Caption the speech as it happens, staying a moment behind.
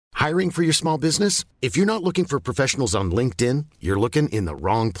Hiring for your small business? If you're not looking for professionals on LinkedIn, you're looking in the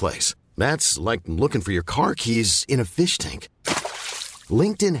wrong place. That's like looking for your car keys in a fish tank.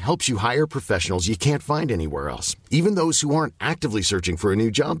 LinkedIn helps you hire professionals you can't find anywhere else, even those who aren't actively searching for a new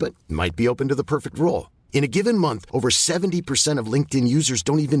job but might be open to the perfect role. In a given month, over 70% of LinkedIn users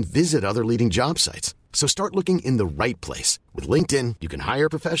don't even visit other leading job sites. So start looking in the right place. With LinkedIn, you can hire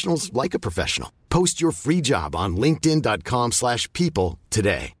professionals like a professional. Post your free job on linkedin.com/people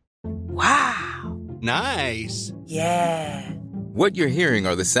today. Wow. Nice. Yeah. What you're hearing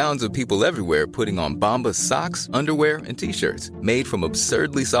are the sounds of people everywhere putting on Bombas socks, underwear, and T-shirts made from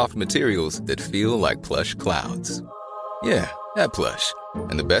absurdly soft materials that feel like plush clouds. Yeah, that plush.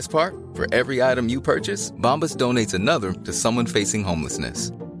 And the best part? For every item you purchase, Bombas donates another to someone facing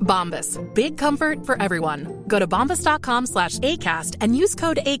homelessness. Bombas. Big comfort for everyone. Go to bombas.com/ACAST and use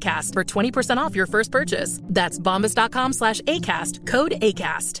code ACAST for 20% off your first purchase. That's bombas.com/ACAST. Code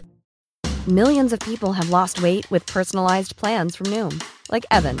ACAST. Millions of people have lost weight with personalized plans from Noom. Like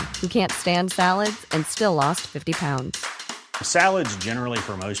Evan, who can't stand salads and still lost 50 pounds. Salads generally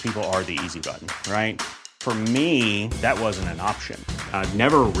for most people are the easy button, right? For me, that wasn't an option. I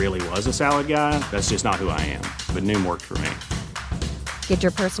never really was a salad guy. That's just not who I am. But Noom worked for me. Get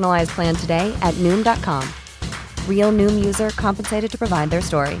your personalized plan today at Noom.com. Real Noom user compensated to provide their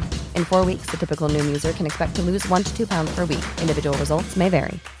story. In 4 weeks, the typical Noom user can expect to lose 1 to 2 pounds per week. Individual results may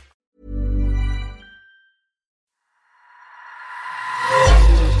vary.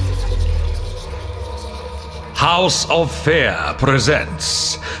 House of Fear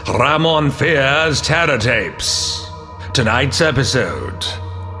presents Ramon Fear's Terror Tapes. Tonight's episode,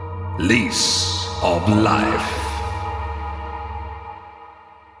 Lease of Life.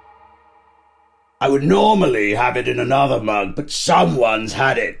 I would normally have it in another mug, but someone's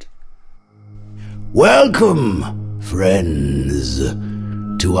had it. Welcome, friends,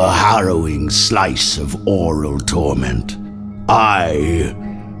 to a harrowing slice of oral torment. I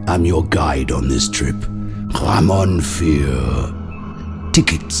am your guide on this trip, Ramon Fear.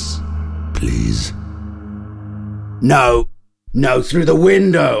 Tickets, please. No, through the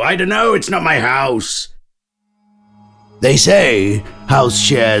window. I don't know, it's not my house. They say house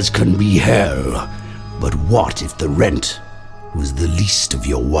shares can be hell, but what if the rent was the least of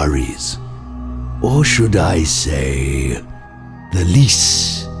your worries? Or should I say, the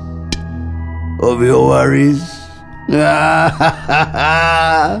least of your worries?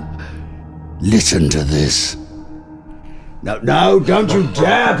 Listen to this. No, don't you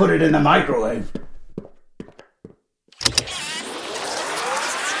dare put it in the microwave.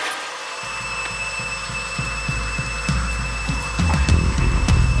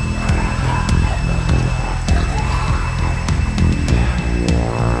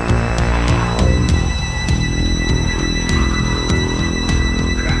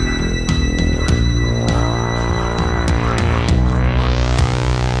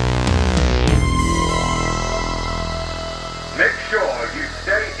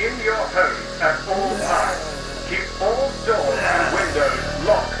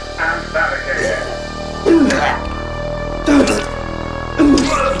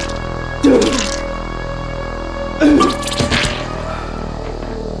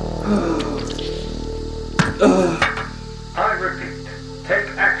 I repeat, take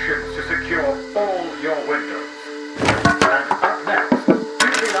actions to secure all your windows. And up next,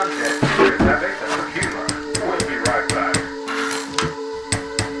 Julie Undead with have a sense of humor. We'll be right back.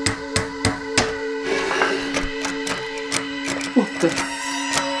 What the?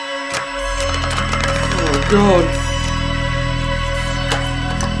 Oh God.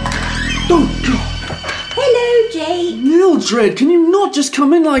 Oh God. Hello, Jake. Mildred, can you not just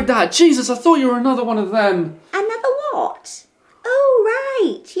come in like that? Jesus, I thought you were another one of them. Another what? Oh,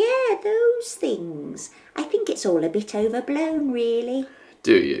 right. Yeah, those things. I think it's all a bit overblown, really.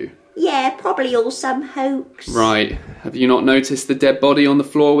 Do you? Yeah, probably all some hoax. Right. Have you not noticed the dead body on the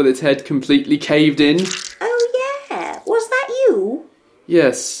floor with its head completely caved in? Oh, yeah. Was that you?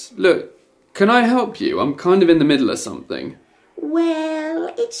 Yes. Look, can I help you? I'm kind of in the middle of something. Well,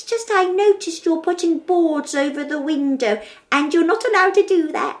 it's just I noticed you're putting boards over the window, and you're not allowed to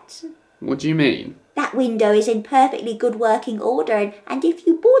do that. What do you mean? That window is in perfectly good working order, and if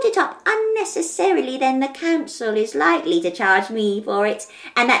you board it up unnecessarily, then the council is likely to charge me for it,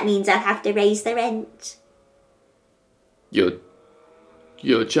 and that means I'll have to raise the rent.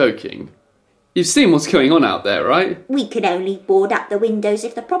 You're joking. You've seen what's going on out there, right? We can only board up the windows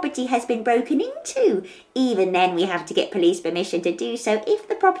if the property has been broken into. Even then, we have to get police permission to do so if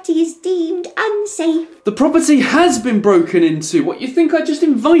the property is deemed unsafe. The property has been broken into. What, you think I just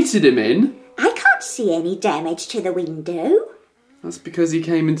invited him in? I can't see any damage to the window. That's because he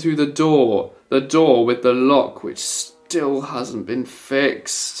came in through the door. The door with the lock, which still hasn't been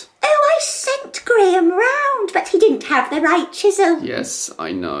fixed. Oh, I sent Graham round, but he didn't have the right chisel. Yes,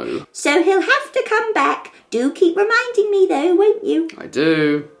 I know. So he'll have to come back. Do keep reminding me though, won't you? I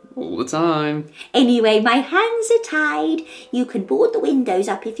do. All the time. Anyway, my hands are tied. You can board the windows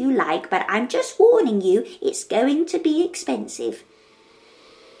up if you like, but I'm just warning you, it's going to be expensive.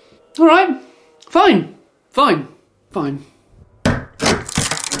 All right. Fine.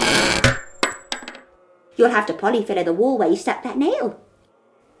 You'll have to polyfiller the wall where you stuck that nail.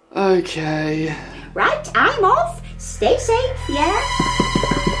 Okay. Right, I'm off. Stay safe, yeah?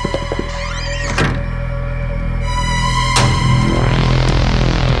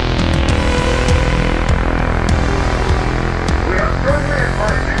 We are strongly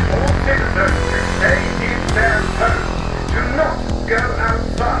advising all citizens to stay in their homes. Do not go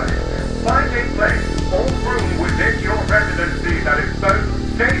outside. Find a place or room within your residency that is both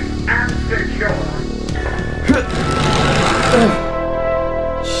safe and secure.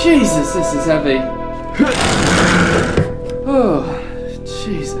 Jesus, this is heavy. Oh,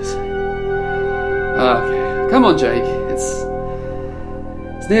 Jesus. Okay, come on, Jake.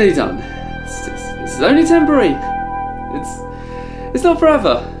 It's nearly done. This is only temporary. It's not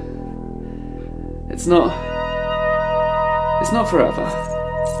forever. It's not forever.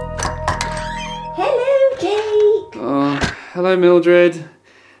 Hello, Jake. Oh, hello, Mildred.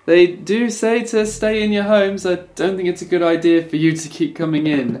 They do say to stay in your homes. I don't think it's a good idea for you to keep coming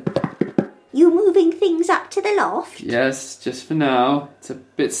in. You moving things up to the loft? Yes, just for now. It's a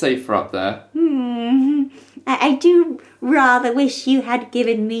bit safer up there. I do rather wish you had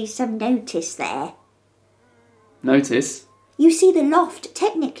given me some notice there. Notice? You see, the loft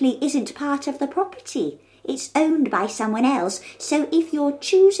technically isn't part of the property. It's owned by someone else, so if you're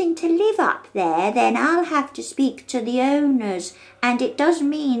choosing to live up there, then I'll have to speak to the owners, and it does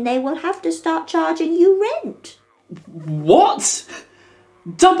mean they will have to start charging you rent. What?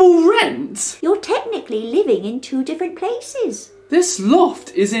 Double rent? You're technically living in two different places. This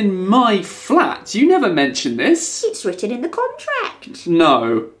loft is in my flat. You never mentioned this. It's written in the contract.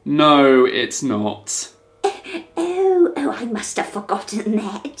 No, it's not. Oh, I must have forgotten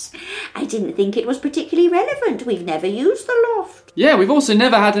that. I didn't think it was particularly relevant. We've never used the loft. Yeah, we've also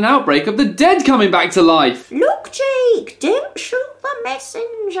never had an outbreak of the dead coming back to life. Look, Jake, don't shoot the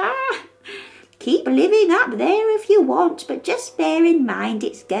messenger. Keep living up there if you want, but just bear in mind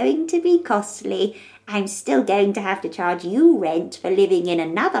it's going to be costly. I'm still going to have to charge you rent for living in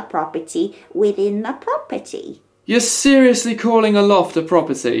another property within the property. You're seriously calling a loft a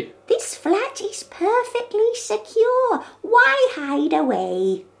property? This flat is perfectly secure. Why hide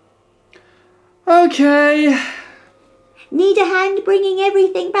away? Okay. Need a hand bringing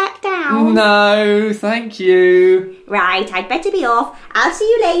everything back down? No, thank you. Right, I'd better be off. I'll see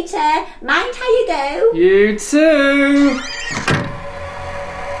you later. Mind how you go. You too.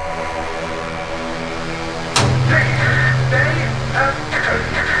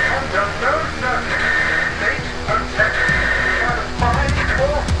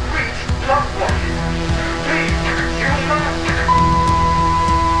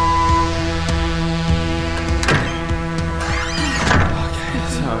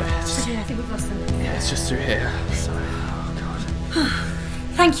 It's just through here. Sorry. Oh, God.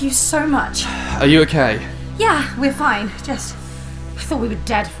 Thank you so much. Are you okay? Yeah, we're fine. Just, I thought we were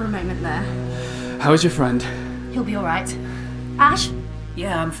dead for a moment there. How is your friend? He'll be alright. Ash?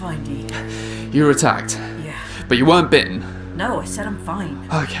 Yeah, I'm fine, Dee. You were attacked. Yeah. But you weren't bitten. No, I said I'm fine.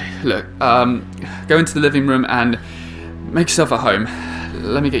 Okay, look, go into the living room and make yourself at home.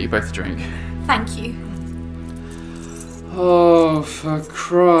 Let me get you both a drink. Thank you. Oh, for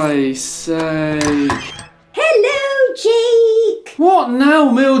Christ's sake. Hello, Jake. What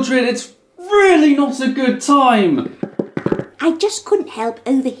now, Mildred? It's really not a good time. I just couldn't help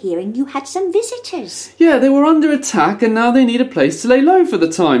overhearing you had some visitors. Yeah, they were under attack and now they need a place to lay low for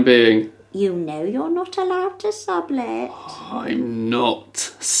the time being. You know you're not allowed to sublet. I'm not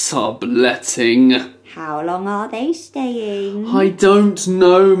subletting. How long are they staying? I don't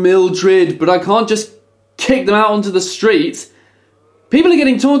know, Mildred, but I can't just kick them out onto the street. People are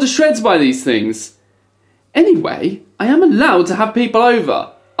getting torn to shreds by these things. Anyway, I am allowed to have people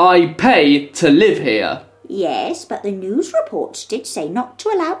over. I pay to live here. Yes, but the news reports did say not to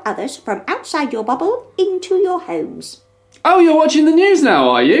allow others from outside your bubble into your homes. Oh, you're watching the news now,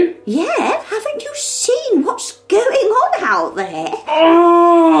 are you? Yeah, haven't you seen what's going on out there?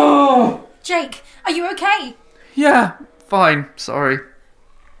 Oh! Jake, are you okay? Yeah, fine, sorry.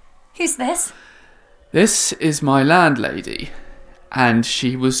 Who's this? This is my landlady, and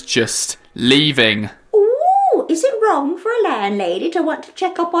she was just leaving. Ooh, is it wrong for a landlady to want to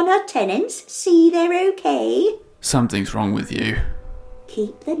check up on her tenants, see they're okay? Something's wrong with you.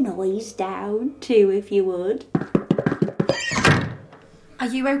 Keep the noise down, too, if you would. Are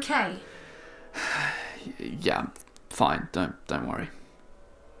you okay? Yeah, fine. Don't worry.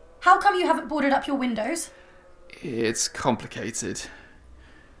 How come you haven't boarded up your windows? It's complicated.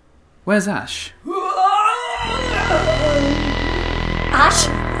 Where's Ash? Ash?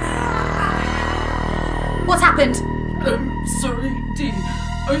 What's happened? I'm sorry, Dee.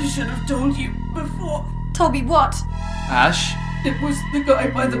 I should have told you before. Told me what? Ash? It was the guy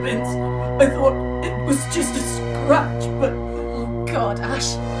by the bins. I thought it was just a scratch, but... Oh, God,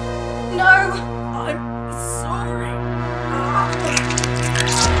 Ash. No! I'm sorry.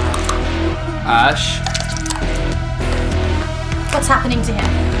 Ash? What's happening to him?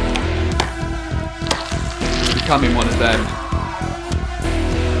 He's becoming one of them.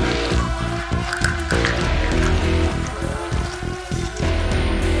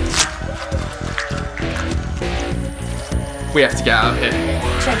 We have to get out of here.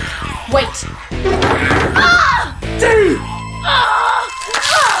 Jake, wait. Dee!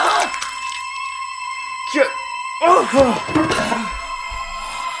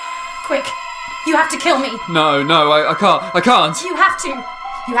 Quick, you have to kill me. No, I can't. You have to.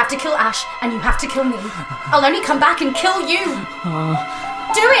 You have to kill Ash, and you have to kill me. I'll only come back and kill you.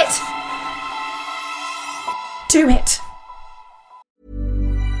 Do it! Do it.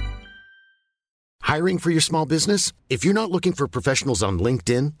 Hiring for your small business? If you're not looking for professionals on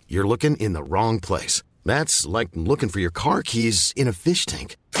LinkedIn, you're looking in the wrong place. That's like looking for your car keys in a fish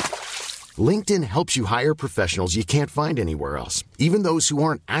tank. LinkedIn helps you hire professionals you can't find anywhere else, even those who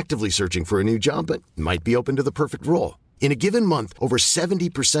aren't actively searching for a new job but might be open to the perfect role. In a given month, over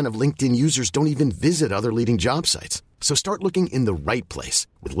 70% of LinkedIn users don't even visit other leading job sites. So start looking in the right place.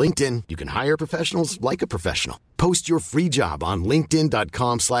 With LinkedIn, you can hire professionals like a professional. Post your free job on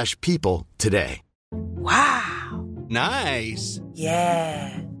linkedin.com/people today. Wow. Nice.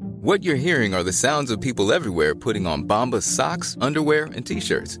 Yeah. What you're hearing are the sounds of people everywhere putting on Bombas socks, underwear, and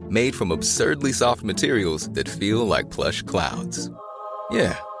T-shirts made from absurdly soft materials that feel like plush clouds.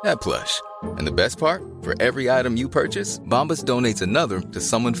 Yeah, that plush. And the best part? For every item you purchase, Bombas donates another to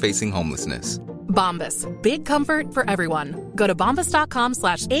someone facing homelessness. Bombas. Big comfort for everyone. Go to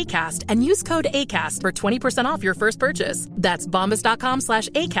bombas.com/ACAST and use code ACAST for 20% off your first purchase. That's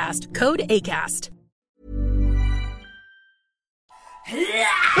bombas.com/ACAST. Code ACAST.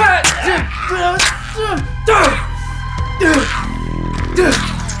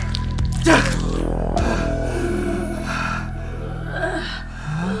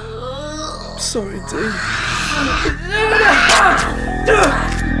 Sorry, Dee.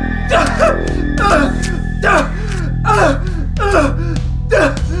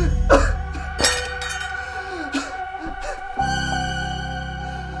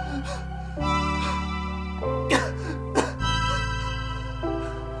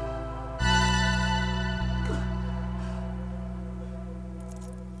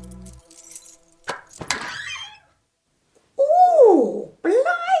 Ooh,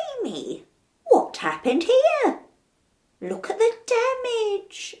 blimey! What happened here? Look at the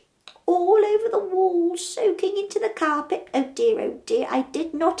damage. All over the walls, soaking into the carpet. Oh dear, I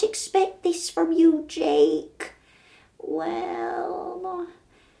did not expect this from you, Jake. Well,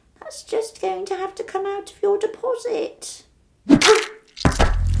 that's just going to have to come out of your deposit.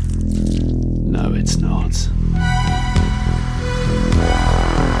 No, it's not.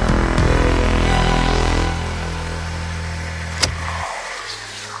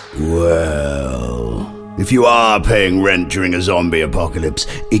 Well, if you are paying rent during a zombie apocalypse,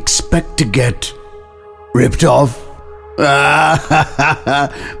 expect to get ripped off.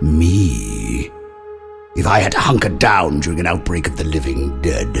 Me. If I had to hunker down during an outbreak of the living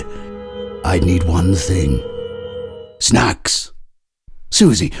dead, I'd need one thing. Snacks.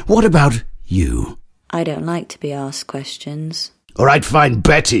 Susie, what about you? I don't like to be asked questions. All right, fine,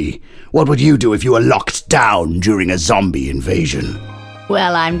 Betty. What would you do if you were locked down during a zombie invasion?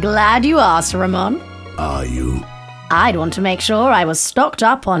 Well, I'm glad you asked, Ramon. Are you? I'd want to make sure I was stocked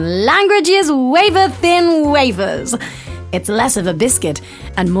up on Langridge's wafer-thin wafers. It's less of a biscuit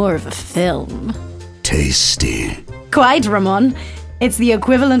and more of a film. Tasty. Quite, Ramon. It's the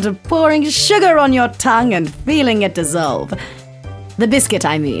equivalent of pouring sugar on your tongue and feeling it dissolve. The biscuit,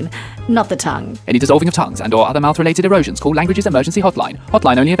 I mean, not the tongue. Any dissolving of tongues and or other mouth-related erosions, call Langridge's emergency hotline.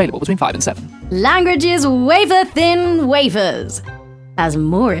 Hotline only available between 5 and 7. Langridge's wafer-thin wafers. As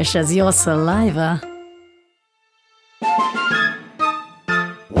Moorish as your saliva.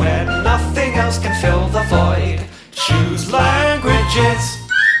 When nothing else can fill the void, choose Langridge's.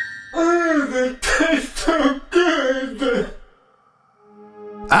 Oh, they taste so good.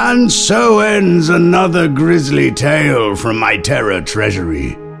 And so ends another grisly tale from my terror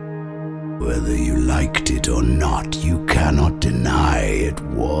treasury. Whether you liked it or not, you cannot deny it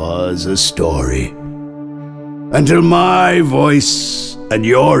was a story. Until my voice and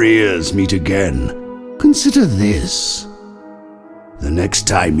your ears meet again, consider this. The next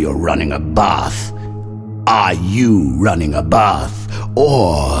time you're running a bath, are you running a bath,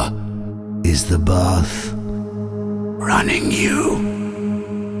 or is the bath running you?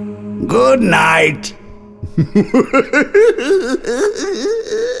 Good night.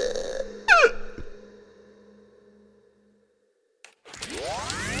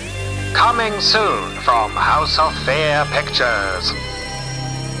 Coming soon from House of Fear Pictures.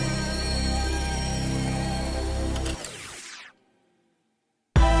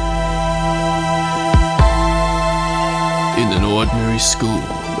 In an ordinary school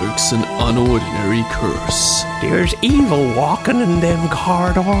lurks an unordinary curse. There's evil walking in them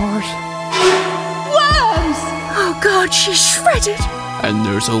corridors. Worms! Oh God, she's shredded. And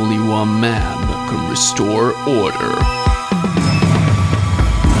there's only one man that can restore order.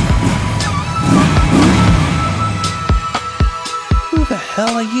 Who the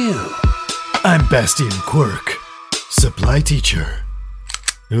hell are you? I'm Bastian Quirk, supply teacher.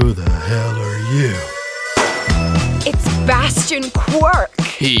 Who the hell are you? It's Bastian Quirk.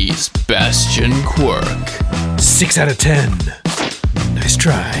 He's Bastian Quirk. 6 out of 10. Nice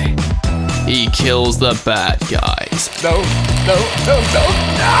try. He kills the bad guys. No!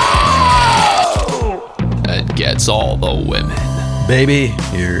 And gets all the women. Baby,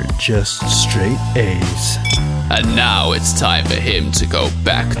 you're just straight A's. And now it's time for him to go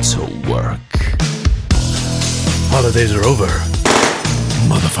back to work. Holidays are over,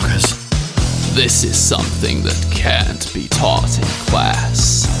 motherfuckers. This is something that can't be taught in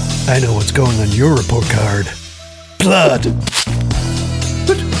class. I know what's going on your report card. Blood!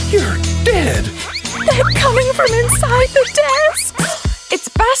 But you're dead! They're coming from inside the desk! It's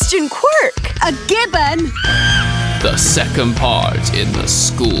Bastian Quirk! A gibbon! The second part in the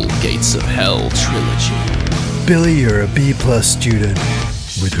School Gates of Hell trilogy. Billy, you're a B+ student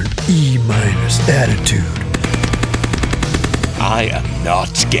with an E- attitude. I am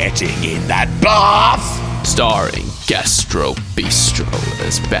not getting in that bath! Starring Gastro Bistro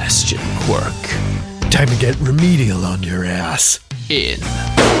as Bastian Quirk. Time to get remedial on your ass. In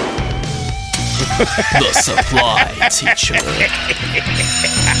The Supply Teacher.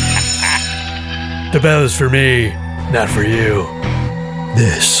 The bell is for me, not for you.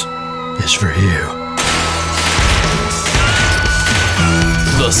 This is for you.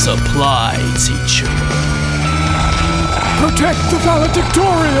 The Supply Teacher. Protect the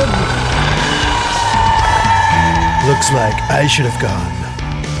valedictorian! Looks like I should have gone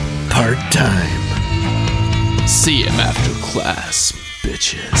part-time. See him after class,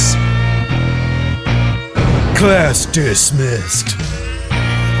 bitches. Class dismissed.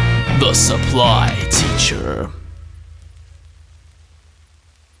 The Supply Teacher.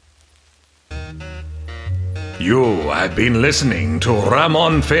 You have been listening to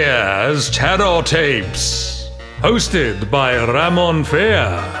Ramon Fair's Terror Tapes, hosted by Ramon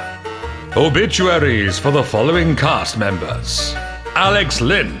Fair. Obituaries for the following cast members: Alex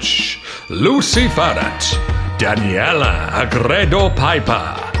Lynch, Lucy Farrett, Daniela Agredo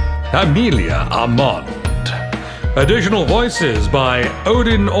Piper, Amelia Armand. Additional voices by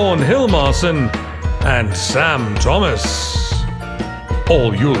Odin Orn Hilmarson and Sam Thomas.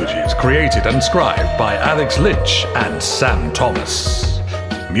 All eulogies created and scribed by Alex Lynch and Sam Thomas.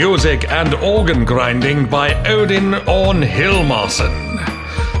 Music and organ grinding by Odin Orn Hilmarson.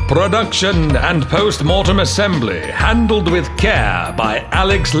 Production and post-mortem assembly handled with care by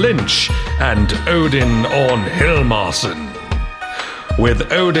Alex Lynch and Odin Orn Hilmarson.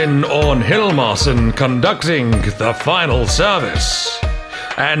 With Odin Orn Hilmarson conducting the final service.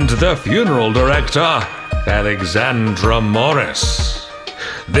 And the funeral director, Alexandra Morris.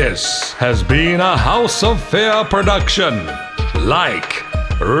 This has been a House of Fear production. Like,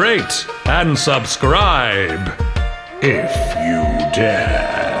 rate, and subscribe if you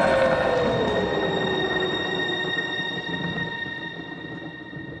dare.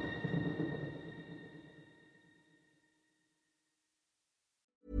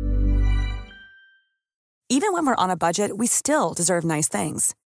 Even when we're on a budget, we still deserve nice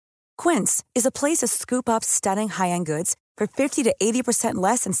things. Quince is a place to scoop up stunning high-end goods for 50 to 80%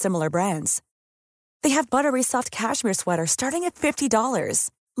 less than similar brands. They have buttery soft cashmere sweaters starting at $50,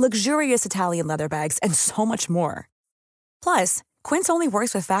 luxurious Italian leather bags, and so much more. Plus, Quince only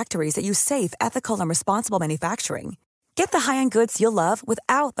works with factories that use safe, ethical, and responsible manufacturing. Get the high-end goods you'll love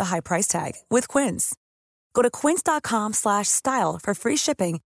without the high price tag with Quince. Go to quince.com/style for free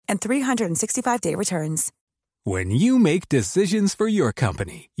shipping and 365-day returns. When you make decisions for your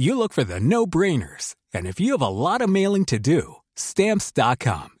company, you look for the no-brainers. And if you have a lot of mailing to do,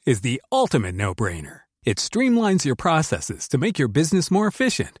 Stamps.com is the ultimate no-brainer. It streamlines your processes to make your business more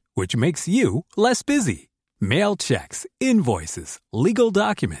efficient, which makes you less busy. Mail checks, invoices, legal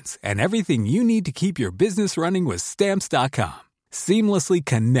documents, and everything you need to keep your business running with Stamps.com. Seamlessly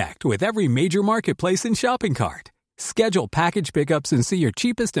connect with every major marketplace and shopping cart. Schedule package pickups and see your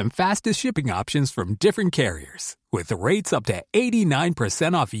cheapest and fastest shipping options from different carriers, with rates up to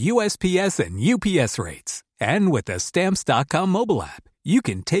 89% off USPS and UPS rates. And with the Stamps.com mobile app, you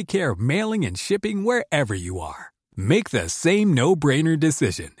can take care of mailing and shipping wherever you are. Make the same no-brainer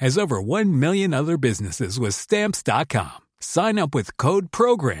decision as over 1 million other businesses with Stamps.com. Sign up with code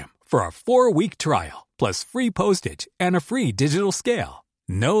PROGRAM for a 4-week trial, plus free postage and a free digital scale.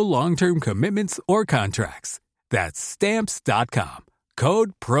 No long-term commitments or contracts. That's Stamps.com.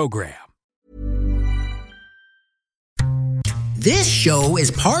 Code PROGRAM. This show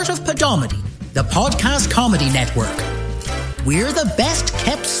is part of Podomedy, the podcast comedy network. We're the best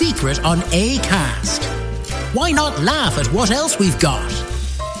kept secret on Acast. Why not laugh at what else we've got?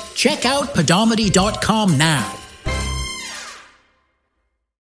 Check out Podomedy.com now.